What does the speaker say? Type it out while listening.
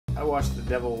I watched The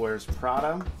Devil Wears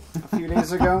Prada a few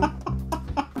days ago.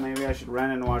 Maybe I should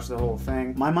rent and watch the whole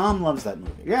thing. My mom loves that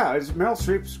movie. Yeah, Meryl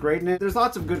Streep's great in it. There's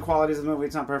lots of good qualities in the movie.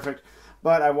 It's not perfect.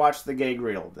 But I watched the gag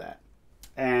reel of that.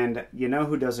 And you know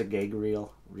who does a gag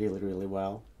reel really, really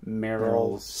well?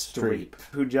 Meryl Streep.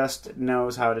 Who just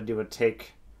knows how to do a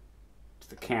take to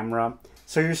the camera.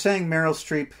 So you're saying Meryl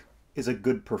Streep is a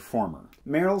good performer?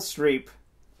 Meryl Streep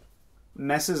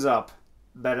messes up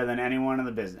better than anyone in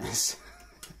the business.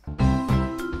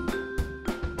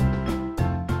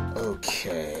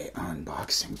 Okay,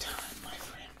 unboxing time, my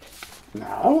friend.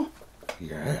 Now?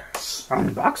 Yes.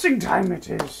 Unboxing time it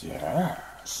is.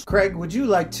 Yes. Craig, would you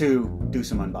like to do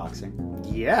some unboxing?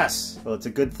 Yes. Well, it's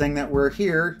a good thing that we're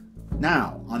here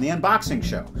now on the Unboxing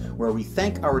Show, where we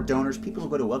thank our donors, people who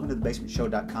go to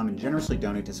welcometothebasementshow.com and generously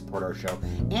donate to support our show,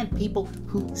 and people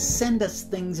who send us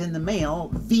things in the mail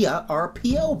via our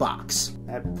P.O. box.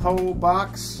 That P.O.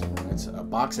 box? It's a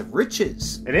box of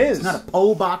riches. It is. It's not a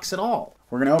P.O. box at all.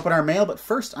 We're going to open our mail, but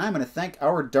first I'm going to thank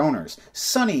our donors.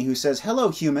 Sonny, who says, "Hello,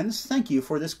 humans. Thank you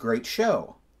for this great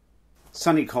show."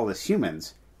 Sonny called us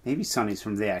humans. Maybe Sonny's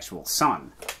from the actual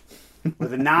sun, where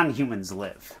the non-humans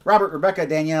live. Robert, Rebecca,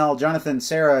 Danielle, Jonathan,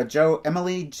 Sarah, Joe,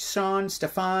 Emily, Sean,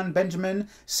 Stefan, Benjamin,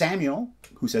 Samuel,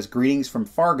 who says, "Greetings from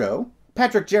Fargo."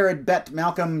 Patrick, Jared, Bet,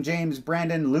 Malcolm, James,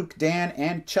 Brandon, Luke, Dan,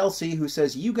 and Chelsea, who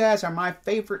says, "You guys are my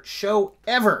favorite show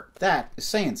ever." That is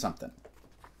saying something.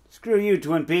 Screw you,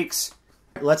 Twin Peaks.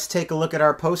 Let's take a look at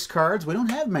our postcards. We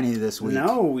don't have many this week.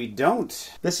 No, we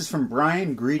don't. This is from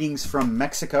Brian, greetings from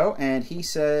Mexico, and he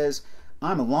says,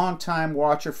 "I'm a long-time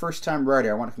watcher, first-time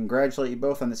writer. I want to congratulate you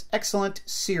both on this excellent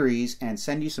series and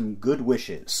send you some good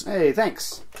wishes." Hey,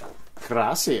 thanks.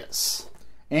 Gracias.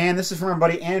 And this is from our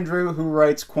buddy Andrew, who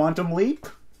writes, "Quantum Leap?"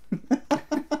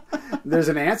 There's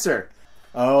an answer.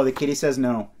 Oh, the kitty says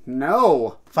no.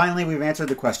 No. Finally, we've answered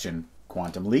the question.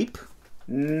 Quantum Leap?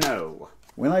 No.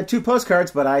 We only had 2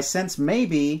 postcards, but I sense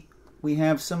maybe we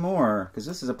have some more, because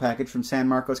this is a package from San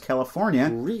Marcos, California.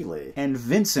 Really? And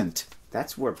Vincent.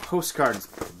 That's where postcards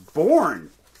were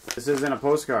born. This isn't a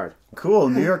postcard. Cool,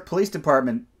 New York Police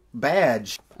Department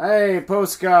badge. Hey,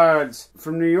 postcards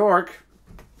from New York.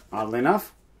 Oddly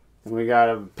enough. And we got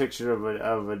a picture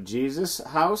of a Jesus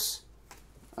house.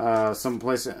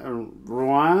 Someplace in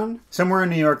Rouen. Somewhere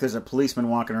in New York, there's a policeman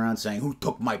walking around saying, "Who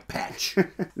took my patch?"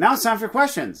 Now it's time for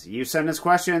questions. You send us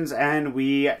questions, and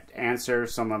we answer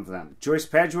some of them. Joyce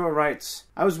Padua writes,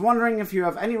 "I was wondering if you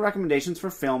have any recommendations for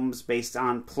films based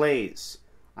on plays.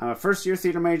 I'm a first-year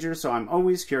theater major, so I'm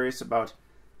always curious about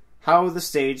how the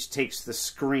stage takes the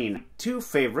screen. 2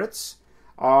 favorites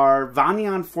are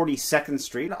Vani on 42nd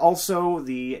Street, also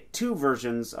the 2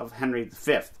 versions of Henry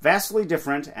V. Vastly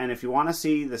different, and if you want to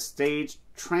see the stage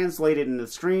translated into the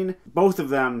screen, both of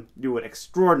them do it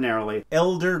extraordinarily."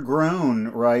 Elder Groan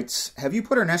writes, "Have you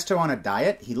put Ernesto on a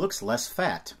diet? He looks less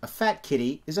fat. A fat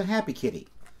kitty is a happy kitty."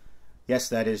 Yes,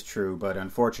 that is true, but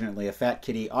unfortunately a fat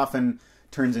kitty often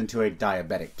turns into a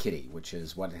diabetic kitty, which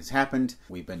is what has happened.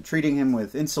 We've been treating him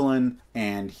with insulin,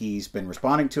 and he's been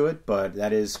responding to it, but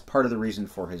that is part of the reason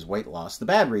for his weight loss. The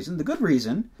bad reason, the good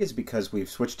reason, is because we've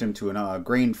switched him to a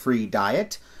grain-free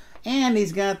diet, and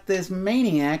he's got this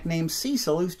maniac named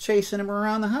Cecil who's chasing him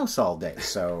around the house all day.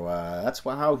 So that's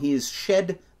how he's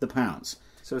shed the pounds.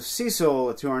 So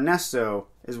Cecil to Ernesto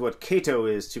is what Cato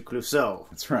is to Clouseau.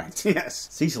 That's right. Yes.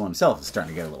 Cecil himself is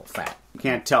starting to get a little fat. You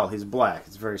can't tell, he's black.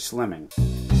 It's very slimming.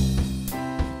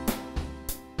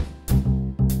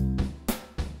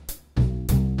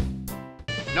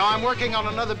 No, I'm working on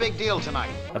another big deal tonight.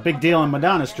 A big deal on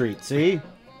Madonna Street, see?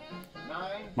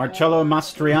 Marcello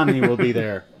Mastroianni will be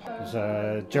there. There's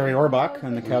Jerry Orbach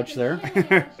on the couch there.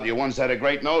 You once had a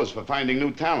great nose for finding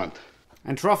new talent.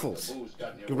 And truffles.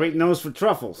 Great nose for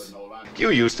truffles.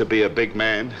 You used to be a big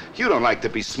man. You don't like to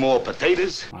be small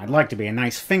potatoes. I'd like to be a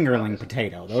nice fingerling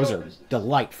potato. Those are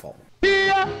delightful.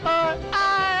 That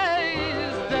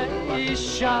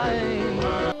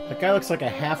guy looks like a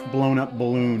half-blown-up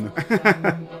balloon.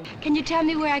 Can you tell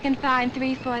me where I can find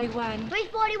 341?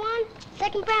 341?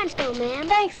 Second Brownstone, ma'am.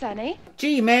 Thanks, Sonny.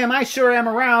 Gee, ma'am, I sure am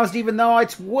aroused, even though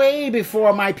it's way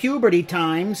before my puberty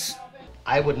times.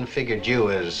 I wouldn't figured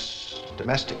you as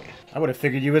domestic. I would have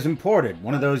figured you as imported,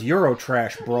 one of those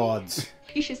Eurotrash broads.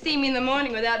 You should see me in the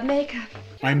morning without makeup.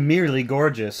 I'm merely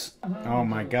gorgeous. Oh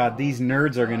my god, these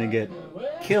nerds are gonna get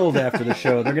killed after the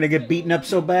show. They're gonna get beaten up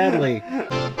so badly.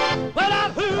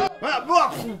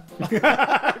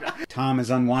 Tom is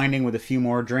unwinding with a few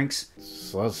more drinks.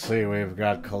 So let's see, we've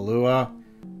got Kahlua,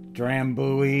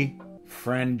 Drambuie,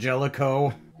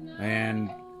 Frangelico,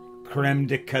 and Creme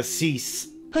de Cassis.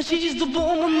 She's the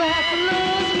woman that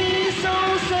loves me,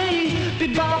 so say,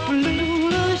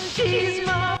 be-bop-a-lula,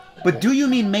 But do you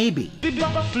mean maybe?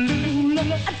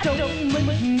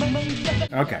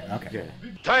 Okay.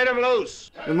 Turn him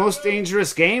loose. The most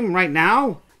dangerous game right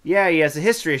now? Yeah, he has a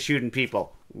history of shooting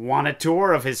people. Want a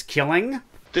tour of his killing?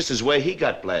 This is where he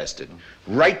got blasted.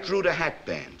 Right through the hat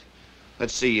band.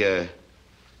 Let's see,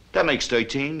 that makes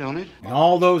 13, don't it? And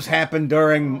all those happened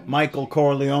during Michael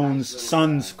Corleone's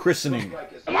son's christening.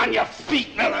 I'm on your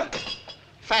feet, Miller.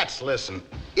 Fats, listen.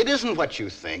 It isn't what you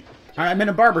think. I'm in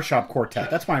a barbershop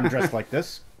quartet. That's why I'm dressed like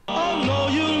this. Oh, no,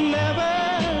 you'll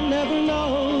never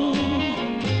know.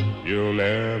 You'll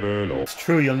never know. It's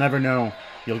true, you'll never know.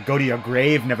 You'll go to your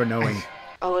grave never knowing.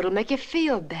 Oh, it'll make you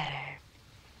feel better.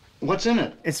 What's in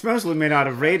it? It's mostly made out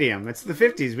of radium. It's the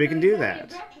 50s. We can do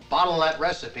that. Bottle that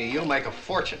recipe, you'll make a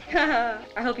fortune. I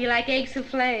hope you like egg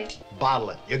souffle. Bottle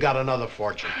it. You got another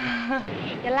fortune.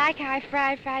 You like how I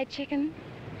fried chicken?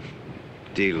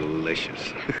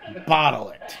 Delicious. Bottle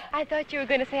it. I thought you were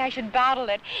going to say I should bottle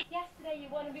it. Yesterday you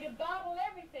wanted me to bottle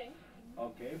everything.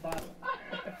 Okay, bottle.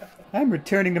 I'm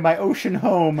returning to my ocean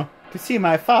home to see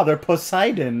my father,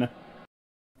 Poseidon.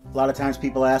 A lot of times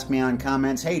people ask me on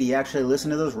comments, hey, do you actually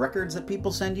listen to those records that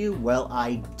people send you? Well,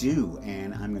 I do,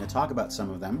 and I'm going to talk about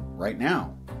some of them right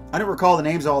now. I don't recall the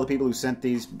names of all the people who sent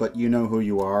these, but you know who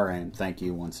you are, and thank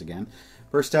you once again.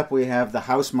 First up, we have the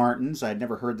House Martins. I'd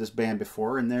never heard this band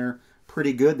before, and they're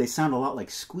pretty good. They sound a lot like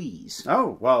Squeeze.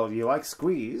 Oh, well, you like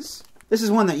Squeeze. This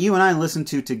is one that you and I listened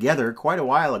to together quite a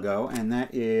while ago, and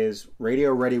that is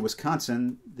Radio Ready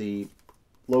Wisconsin, the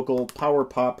local power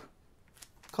pop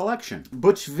collection.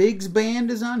 Butch Vig's band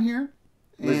is on here.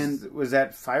 And was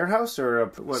that Firehouse or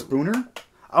what? Spooner?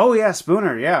 Oh, yeah,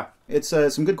 Spooner, yeah. It's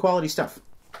some good quality stuff.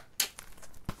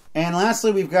 And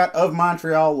lastly, we've got Of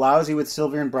Montreal, Lousy with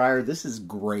Sylvia and Briar. This is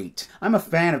great. I'm a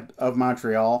fan of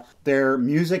Montreal. Their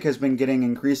music has been getting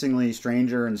increasingly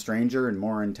stranger and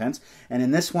more intense. And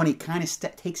in this one, he kind of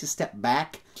takes a step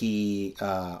back. He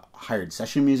hired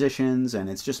session musicians, and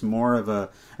it's just more of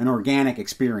an organic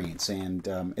experience. And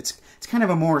it's kind of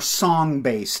a more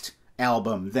song-based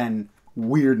album than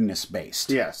weirdness-based.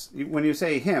 Yes. When you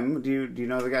say him, do you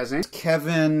know the guy's name?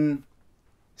 Kevin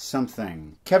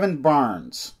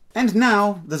Barnes. And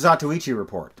now, the Zatoichi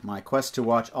Report. My quest to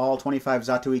watch all 25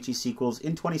 Zatoichi sequels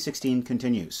in 2016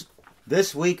 continues.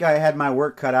 This week I had my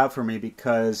work cut out for me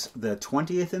because the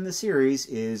 20th in the series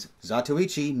is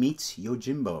Zatoichi meets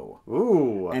Yojimbo.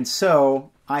 Ooh. And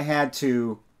so, I had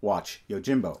to watch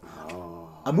Yojimbo. Oh.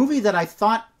 A movie that I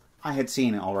thought I had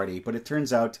seen already, but it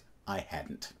turns out I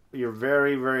hadn't. You're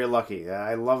very, very lucky.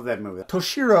 I love that movie.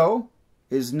 Toshiro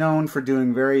is known for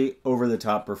doing very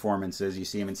over-the-top performances. You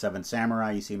see him in Seven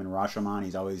Samurai, you see him in Rashomon,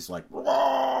 he's always like,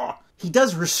 Whoa! He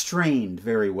does restrained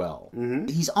very well. Mm-hmm.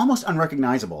 He's almost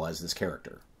unrecognizable as this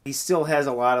character. He still has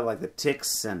a lot of like the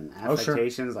tics and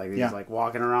affectations, like he's like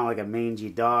walking around like a mangy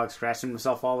dog, scratching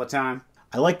himself all the time.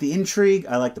 I like the intrigue,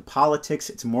 I like the politics.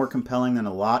 It's more compelling than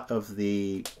a lot of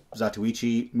the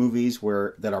Zatoichi movies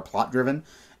that are plot-driven.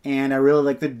 And I really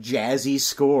like the jazzy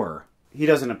score. He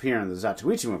doesn't appear in the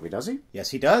Zatoichi movie, does he?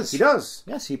 Yes, he does. He does?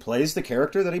 Yes, he plays the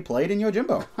character that he played in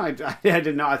Yojimbo. I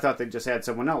didn't know. I thought they just had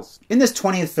someone else. In this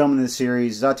 20th film in the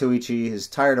series, Zatoichi is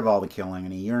tired of all the killing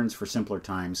and he yearns for simpler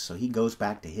times, so he goes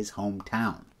back to his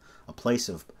hometown, a place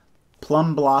of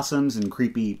plum blossoms and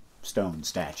creepy stone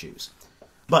statues.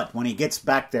 But when he gets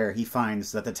back there, he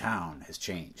finds that the town has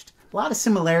changed. A lot of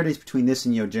similarities between this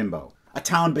and Yojimbo. A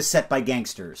town beset by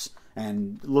gangsters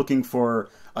and looking for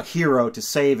a hero to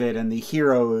save it, and the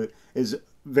hero is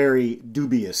very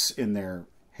dubious in their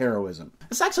heroism.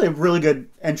 It's actually a really good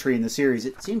entry in the series.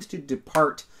 It seems to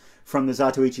depart from the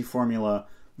Zatoichi formula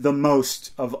the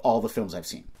most of all the films I've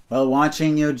seen. Well,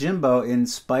 watching Yojimbo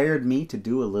inspired me to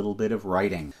do a little bit of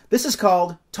writing. This is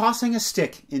called Tossing a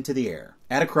Stick into the Air.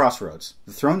 At a crossroads,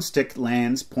 the thrown stick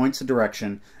lands, points a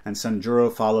direction, and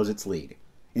Sanjuro follows its lead.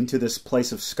 Into this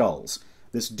place of skulls.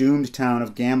 This doomed town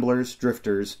of gamblers,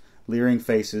 drifters, leering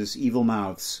faces, evil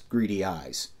mouths, greedy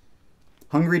eyes.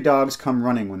 Hungry dogs come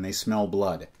running when they smell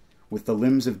blood, with the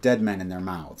limbs of dead men in their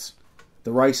mouths.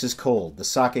 The rice is cold, the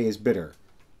sake is bitter.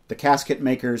 The casket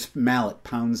maker's mallet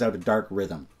pounds out a dark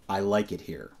rhythm. I like it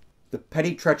here. The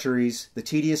petty treacheries, the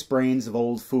tedious brains of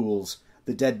old fools,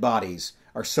 the dead bodies,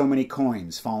 are so many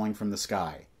coins falling from the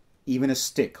sky. Even a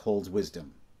stick holds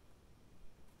wisdom.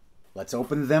 Let's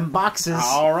open them boxes.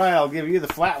 All right, I'll give you the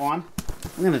flat one.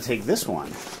 I'm going to take this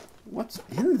one. What's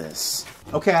in this?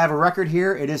 Okay, I have a record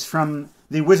here. It is from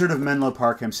the Wizard of Menlo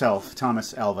Park himself,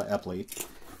 Thomas Alva Epley.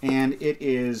 And it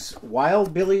is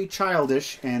Wild Billy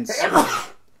Childish and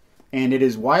CTMF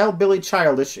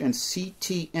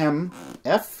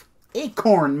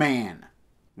Acorn Man.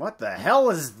 What the hell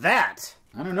is that?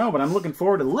 I don't know, but I'm looking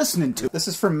forward to listening to it. This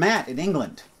is from Matt in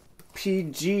England.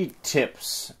 PG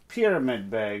tips.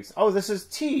 Pyramid bags. Oh, this is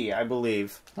tea, I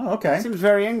believe. Oh, okay. Seems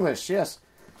very English, yes.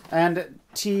 And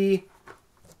tea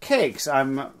cakes.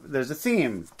 There's a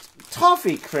theme.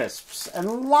 Toffee crisps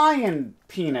and lion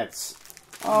peanuts.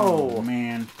 Oh,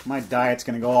 man. My diet's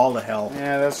going to go all to hell.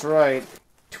 Yeah, that's right.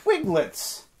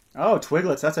 Twiglets. Oh,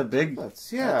 Twiglets. That's a big...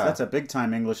 Yeah. That's a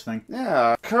big-time English thing.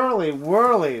 Yeah. Curly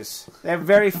Whirlies. They have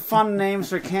very fun names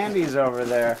for candies over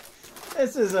there.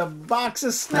 This is a box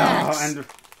of snacks. Oh, and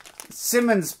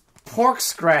Simmons pork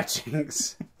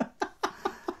scratchings.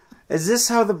 Is this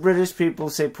how the British people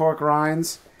say pork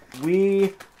rinds?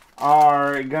 We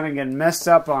are gonna get messed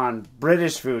up on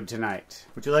British food tonight.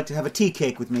 Would you like to have a tea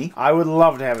cake with me? I would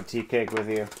love to have a tea cake with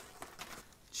you.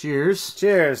 Cheers.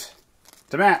 Cheers.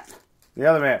 To Matt. The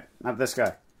other Matt. Not this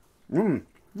guy. Oh,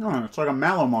 it's like a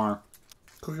Malomar.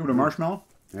 Cookie with a marshmallow?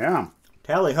 Yeah.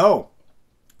 Tally-ho.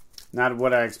 Not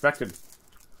what I expected.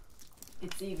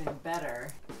 It's even better.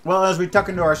 Well, as we tuck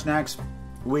into our snacks,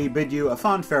 we bid you a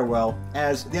fond farewell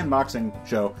as the unboxing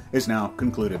show is now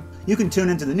concluded. You can tune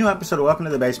into the new episode of Welcome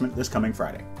to the Basement this coming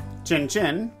Friday. Chin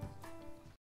chin.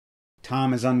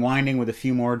 Tom is unwinding with a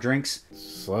few more drinks.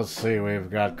 So let's see. We've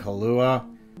got Kahlua,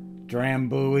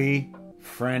 Drambuie,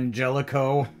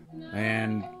 Frangelico,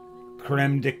 and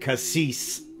Creme de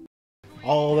Cassis.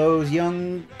 All those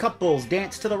young couples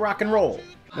dance to the rock and roll.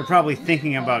 They're probably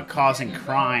thinking about causing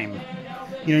crime.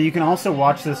 You know, you can also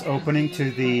watch this opening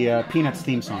to the Peanuts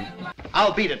theme song.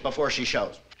 I'll beat it before she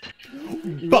shows.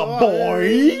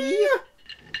 Ba-boy!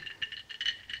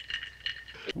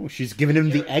 Oh, she's giving him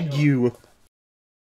the ague.